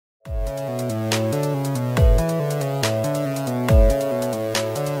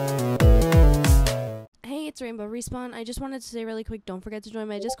Respawn. I just wanted to say really quick, don't forget to join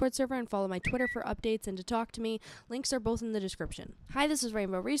my Discord server and follow my Twitter for updates and to talk to me. Links are both in the description. Hi, this is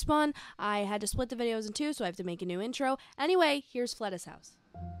Rainbow Respawn. I had to split the videos in two, so I have to make a new intro. Anyway, here's Fleta's house.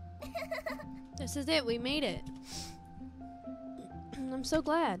 This is it. We made it. I'm so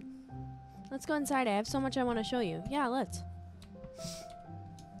glad. Let's go inside. I have so much I want to show you. Yeah, let's.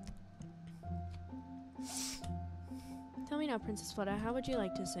 Tell me now, Princess Fleta, how would you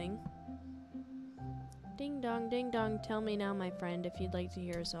like to sing? Ding dong, tell me now, my friend, if you'd like to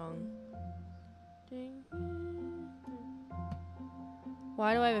hear a song. Ding.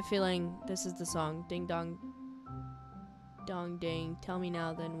 Why do I have a feeling this is the song? Ding dong, dong ding, tell me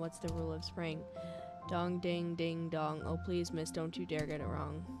now then, what's the rule of spring? Dong ding ding dong, oh please miss, don't you dare get it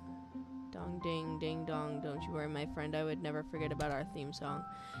wrong. Dong ding ding dong, don't you worry my friend, I would never forget about our theme song.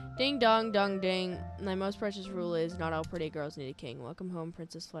 Ding dong dong ding, my most precious rule is not all pretty girls need a king. Welcome home,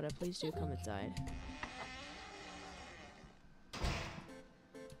 Princess Fleta, please do come inside.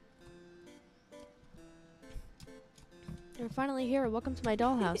 You're finally here. Welcome to my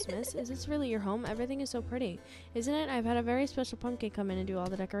dollhouse, miss. Is this really your home? Everything is so pretty. Isn't it? I've had a very special pumpkin come in and do all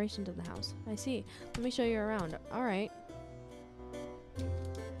the decorations in the house. I see. Let me show you around. Alright.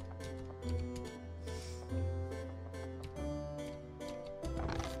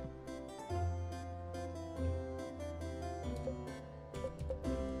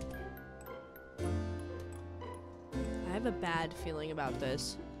 I have a bad feeling about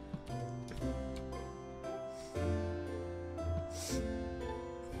this.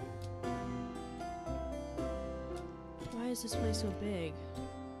 Why is this place so big?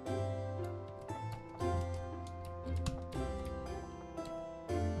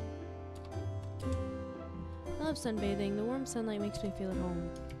 I love sunbathing. The warm sunlight makes me feel at home.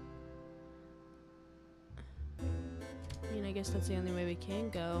 I mean, I guess that's the only way we can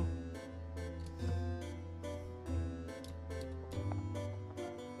go.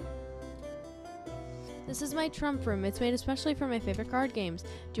 This is my trump room. It's made especially for my favorite card games. Do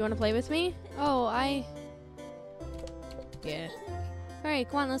you want to play with me? Oh, yeah. Alright,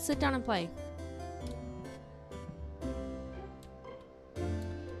 come on, let's sit down and play.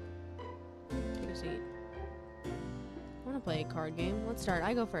 Take a seat. I want to play a card game. Let's start.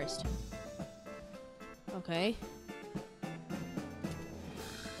 I go first. Okay.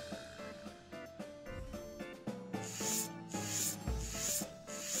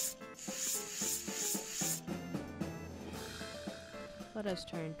 Let us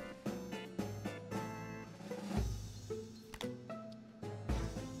turn.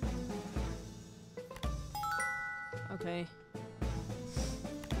 Okay.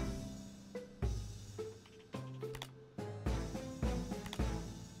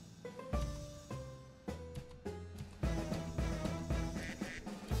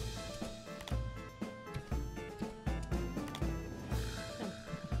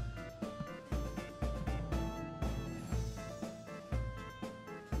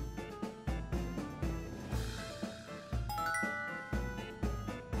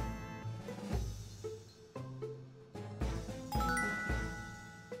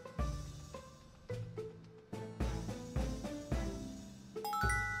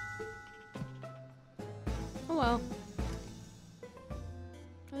 Oh well.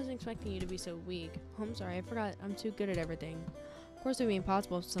 I wasn't expecting you to be so weak. Oh, I'm sorry, I forgot. I'm too good at everything. Of course it would be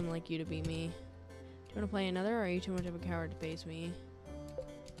impossible for someone like you to beat me. Do you want to play another, or are you too much of a coward to face me?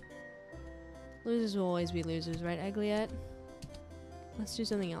 Losers will always be losers, right, Egliette? Let's do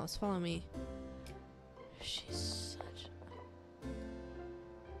something else. Follow me. She's such...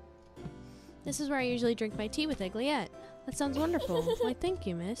 This is where I usually drink my tea with Egliette. That sounds wonderful. Why, thank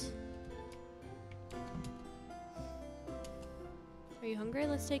you, miss. Are you hungry?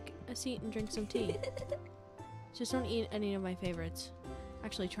 Let's take a seat and drink some tea. Just don't eat any of my favorites.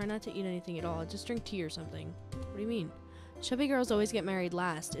 Actually, try not to eat anything at all. Just drink tea or something. What do you mean? Chubby girls always get married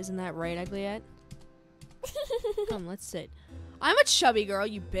last. Isn't that right, Egliette? Come, let's sit. I'm a chubby girl,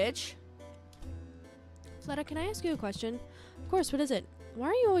 you bitch! Fleta, can I ask you a question? Of course, what is it? Why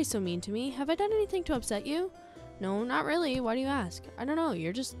are you always so mean to me? Have I done anything to upset you? No, not really. Why do you ask? I don't know.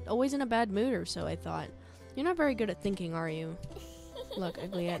 You're just always in a bad mood or so, I thought. You're not very good at thinking, are you? Look,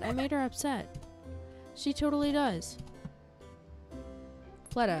 Egliette, I made her upset. She totally does.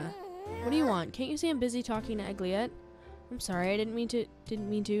 Fleta, what do you want? Can't you see I'm busy talking to Egliette? I'm sorry, I didn't mean to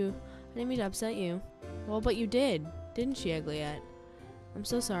upset you. Well, but you did, didn't she, Egliette? I'm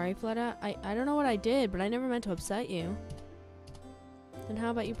so sorry, Fleta. I don't know what I did, but I never meant to upset you. Then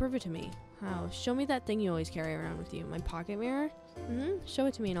how about you prove it to me? How? Show me that thing you always carry around with you. My pocket mirror? Show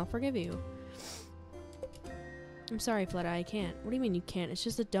it to me and I'll forgive you. I'm sorry, Fleta, I can't. What do you mean you can't? It's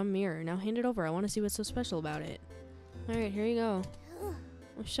just a dumb mirror. Now hand it over. I want to see what's so special about it. Alright, here you go. Oh,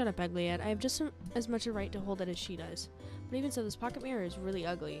 shut up, Ugliette. I have just as much a right to hold it as she does. But even so, this pocket mirror is really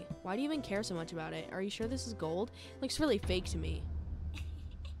ugly. Why do you even care so much about it? Are you sure this is gold? It looks really fake to me.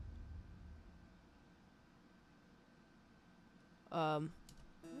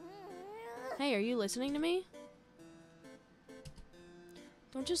 Hey, are you listening to me?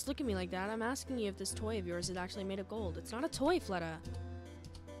 Don't just look at me like that. I'm asking you if this toy of yours is actually made of gold. It's not a toy, Fleta.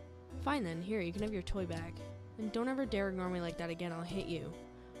 Fine then, here, you can have your toy back. And don't ever dare ignore me like that again, I'll hit you.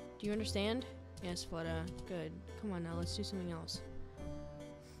 Do you understand? Yes, Fleta. Good. Come on now, let's do something else.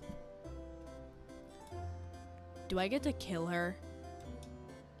 Do I get to kill her?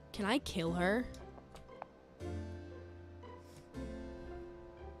 Can I kill her?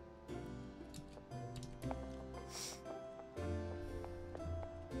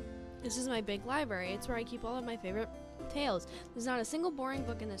 This is my big library. It's where I keep all of my favorite tales. There's not a single boring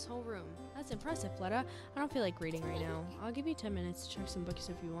book in this whole room. That's impressive, Fleta. I don't feel like reading right now. I'll give you 10 minutes to check some books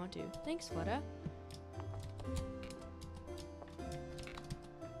if you want to. Thanks, Fleta.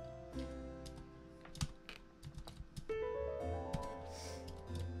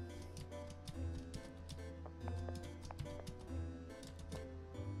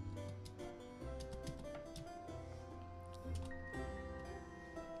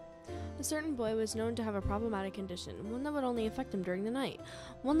 A certain boy was known to have a problematic condition, one that would only affect him during the night,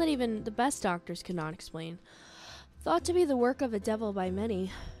 one that even the best doctors could not explain. Thought to be the work of a devil by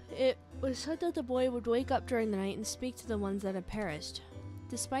many, it was said that the boy would wake up during the night and speak to the ones that had perished.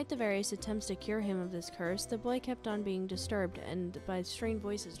 Despite the various attempts to cure him of this curse, the boy kept on being disturbed and by strange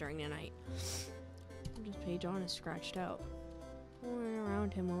voices during the night. This page on is scratched out. No one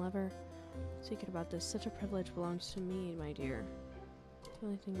around him will ever secret about this. Such a privilege belongs to me, my dear. The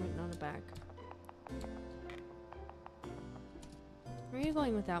only thing written on the back. Where are you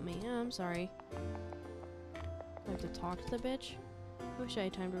going without me? Oh, I'm sorry. I have to talk to the bitch? I wish I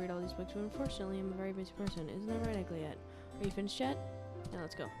had time to read all these books, but unfortunately I'm a very busy person. Isn't that right, Ugliette? Are you finished yet? Yeah,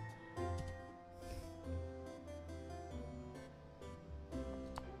 let's go.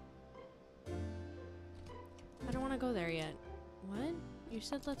 I don't want to go there yet. What? You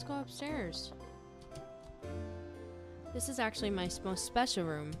said let's go upstairs. This is actually my most special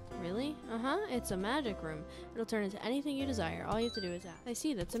room. Really? Uh-huh, it's a magic room. It'll turn into anything you desire. All you have to do is ask. I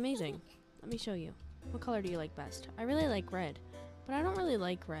see, that's amazing. Let me show you. What color do you like best? I really like red. But I don't really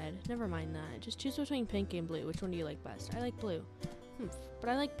like red. Never mind that. Just choose between pink and blue. Which one do you like best? I like blue. But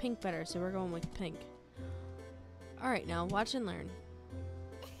I like pink better, so we're going with pink. Alright, now, watch and learn.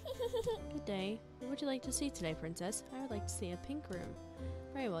 Good day. What would you like to see today, Princess? I would like to see a pink room.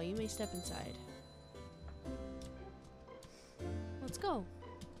 Very well, you may step inside. Let's go.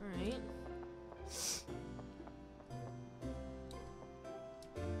 Alright.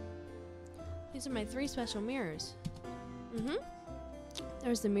 These are my 3 special mirrors.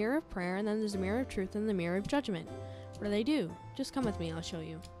 There's the mirror of prayer, and then there's the mirror of truth, and the mirror of judgment. What do they do? Just come with me, I'll show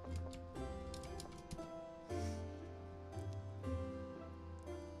you.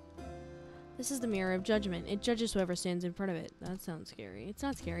 This is the mirror of judgment. It judges whoever stands in front of it. That sounds scary. It's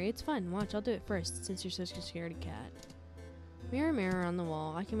not scary, it's fun. Watch, I'll do it first, since you're such a scaredy cat. Mirror, mirror on the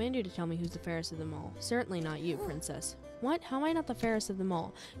wall, I command you to tell me who's the fairest of them all. Certainly not you, Princess. What? How am I not the fairest of them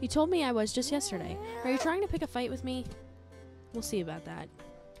all? You told me I was just yesterday. Are you trying to pick a fight with me? We'll see about that.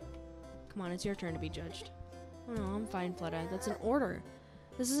 Come on, it's your turn to be judged. Oh no, I'm fine, Fleta. That's an order.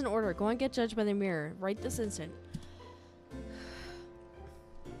 This is an order. Go and get judged by the mirror. Right this instant.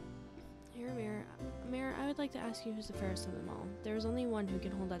 Mirror, mirror. Mirror, I would like to ask you who's the fairest of them all. There is only one who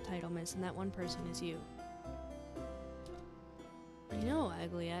can hold that title, miss, and that one person is you. I know,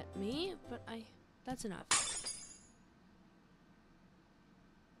 Ugliette. Me? But that's enough.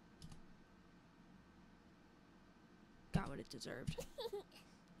 Got what it deserved.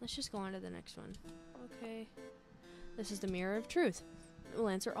 Let's just go on to the next one. Okay. This is the mirror of truth. It will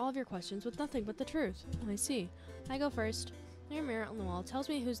answer all of your questions with nothing but the truth. I see. I go first. Your mirror on the wall tells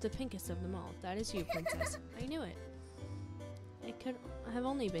me who's the pinkest of them all. That is you, Princess. I knew it. It could have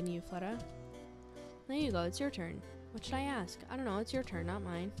only been you, Fleta. There you go. It's your turn. What should I ask? I don't know. It's your turn, not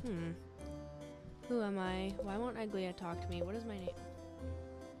mine. Who am I? Why won't Ugliette talk to me? What is my name?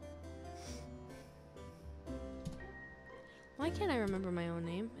 Why can't I remember my own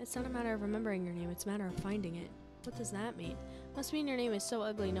name? It's not a matter of remembering your name. It's a matter of finding it. What does that mean? Must mean your name is so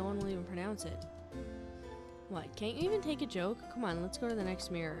ugly no one will even pronounce it. What? Can't you even take a joke? Come on, let's go to the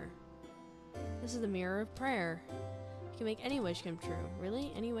next mirror. This is the mirror of prayer. You can make any wish come true.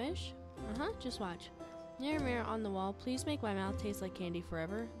 Really? Any wish? Uh-huh. Just watch. Near a mirror on the wall, please make my mouth taste like candy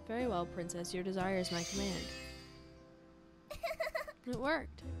forever. Very well, Princess. Your desire is my command. It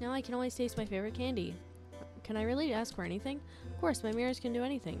worked. Now I can always taste my favorite candy. Can I really ask for anything? Of course, my mirrors can do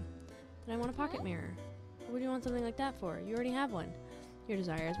anything. Then I want a pocket mirror. What do you want something like that for? You already have one. Your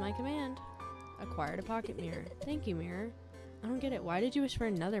desire is my command. Acquired a pocket mirror. Thank you, mirror. I don't get it. Why did you wish for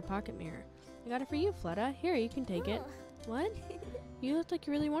another pocket mirror? I got it for you, Fleta. Here, you can take it. What? You looked like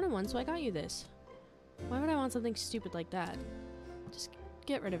you really wanted one, so I got you this. Why would I want something stupid like that? Just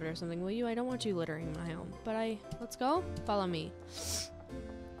get rid of it or something, will you? I don't want you littering my home. But let's go? Follow me.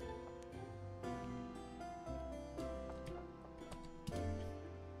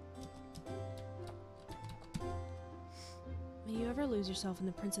 May you ever lose yourself in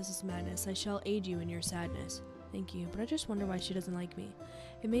the princess's madness. I shall aid you in your sadness. Thank you, but I just wonder why she doesn't like me.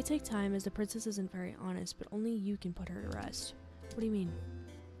 It may take time, as the princess isn't very honest, but only you can put her to rest. What do you mean?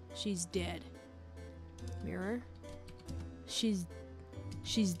 She's dead. Mirror? She's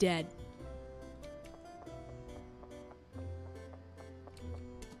dead.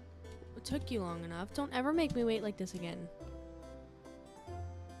 It took you long enough. Don't ever make me wait like this again.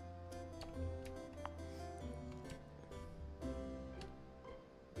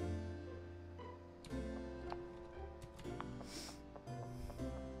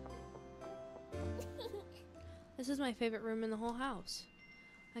 This is my favorite room in the whole house.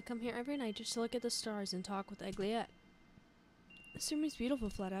 I come here every night just to look at the stars and talk with Egliette. This room is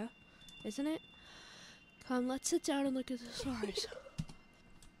beautiful, Fleta, isn't it? Come, let's sit down and look at the stars.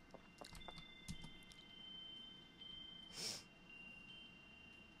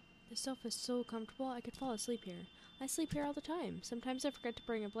 The sofa is so comfortable, I could fall asleep here. I sleep here all the time. Sometimes I forget to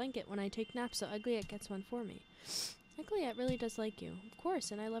bring a blanket when I take naps, so Egliette gets one for me. Egliette really does like you. Of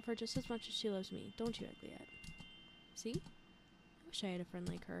course, and I love her just as much as she loves me. Don't you, Egliette? See? I wish I had a friend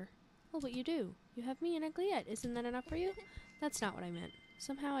like her. Oh, but you do. You have me and Egliette. Isn't that enough for you? That's not what I meant.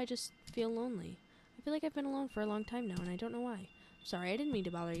 Somehow I just feel lonely. I feel like I've been alone for a long time now, and I don't know why. Sorry, I didn't mean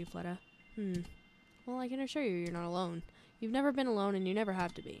to bother you, Fleta. Well, I can assure you you're not alone. You've never been alone, and you never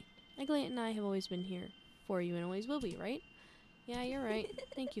have to be. Egliette and I have always been here for you and always will be, right? Yeah, you're right.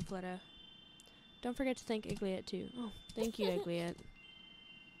 Thank you, Fleta. Don't forget to thank Egliette, too. Oh, thank you, Egliette.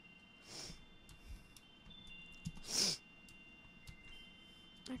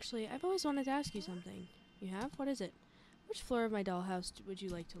 Actually, I've always wanted to ask you something. You have? What is it? Which floor of my dollhouse would you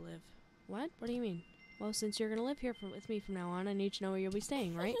like to live? What? What do you mean? Well, since you're gonna live here with me from now on, I need to know where you'll be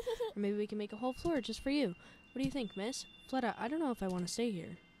staying, right? Or maybe we can make a whole floor just for you. What do you think, miss? Fleta, I don't know if I want to stay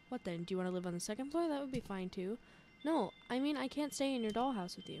here. What then? Do you want to live on the second floor? That would be fine, too. No, I mean I can't stay in your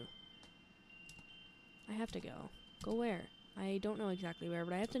dollhouse with you. I have to go. Go where? I don't know exactly where,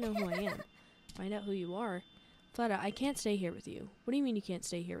 but I have to know who I am. Find out who you are. Fleta, I can't stay here with you. What do you mean you can't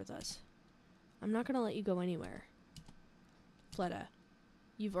stay here with us? I'm not gonna let you go anywhere. Fleta,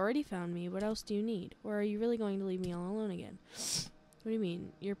 you've already found me. What else do you need? Or are you really going to leave me all alone again? What do you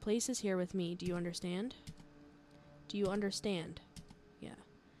mean? Your place is here with me. Do you understand? Do you understand? Yeah.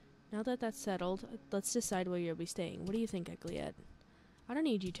 Now that that's settled, let's decide where you'll be staying. What do you think, Egliette? I don't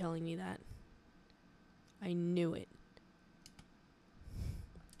need you telling me that. I knew it.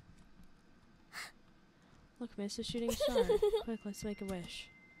 Look, miss, a shooting star. Quick, let's make a wish.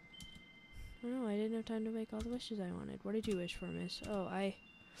 Oh no, I didn't have time to make all the wishes I wanted. What did you wish for, miss? Oh,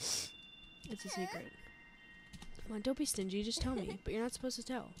 it's a secret. Come on, don't be stingy, just tell me. But you're not supposed to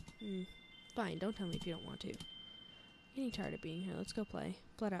tell. Fine, don't tell me if you don't want to. I'm getting tired of being here. Let's go play.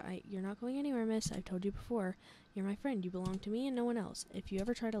 Fleta, you're not going anywhere, miss. I've told you before. You're my friend. You belong to me and no one else. If you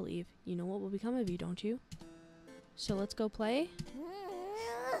ever try to leave, you know what will become of you, don't you? So let's go play?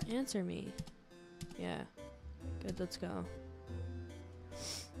 Answer me. Yeah. Good, let's go.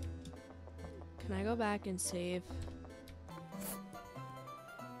 Can I go back and save?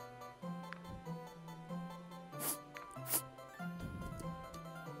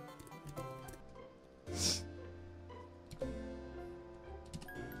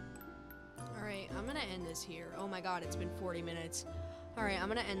 Alright, I'm gonna end this here. Oh my god, it's been 40 minutes. Alright, I'm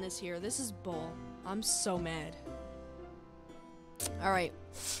gonna end this here. This is bull. I'm so mad. Alright.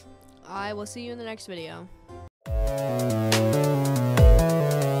 I will see you in the next video.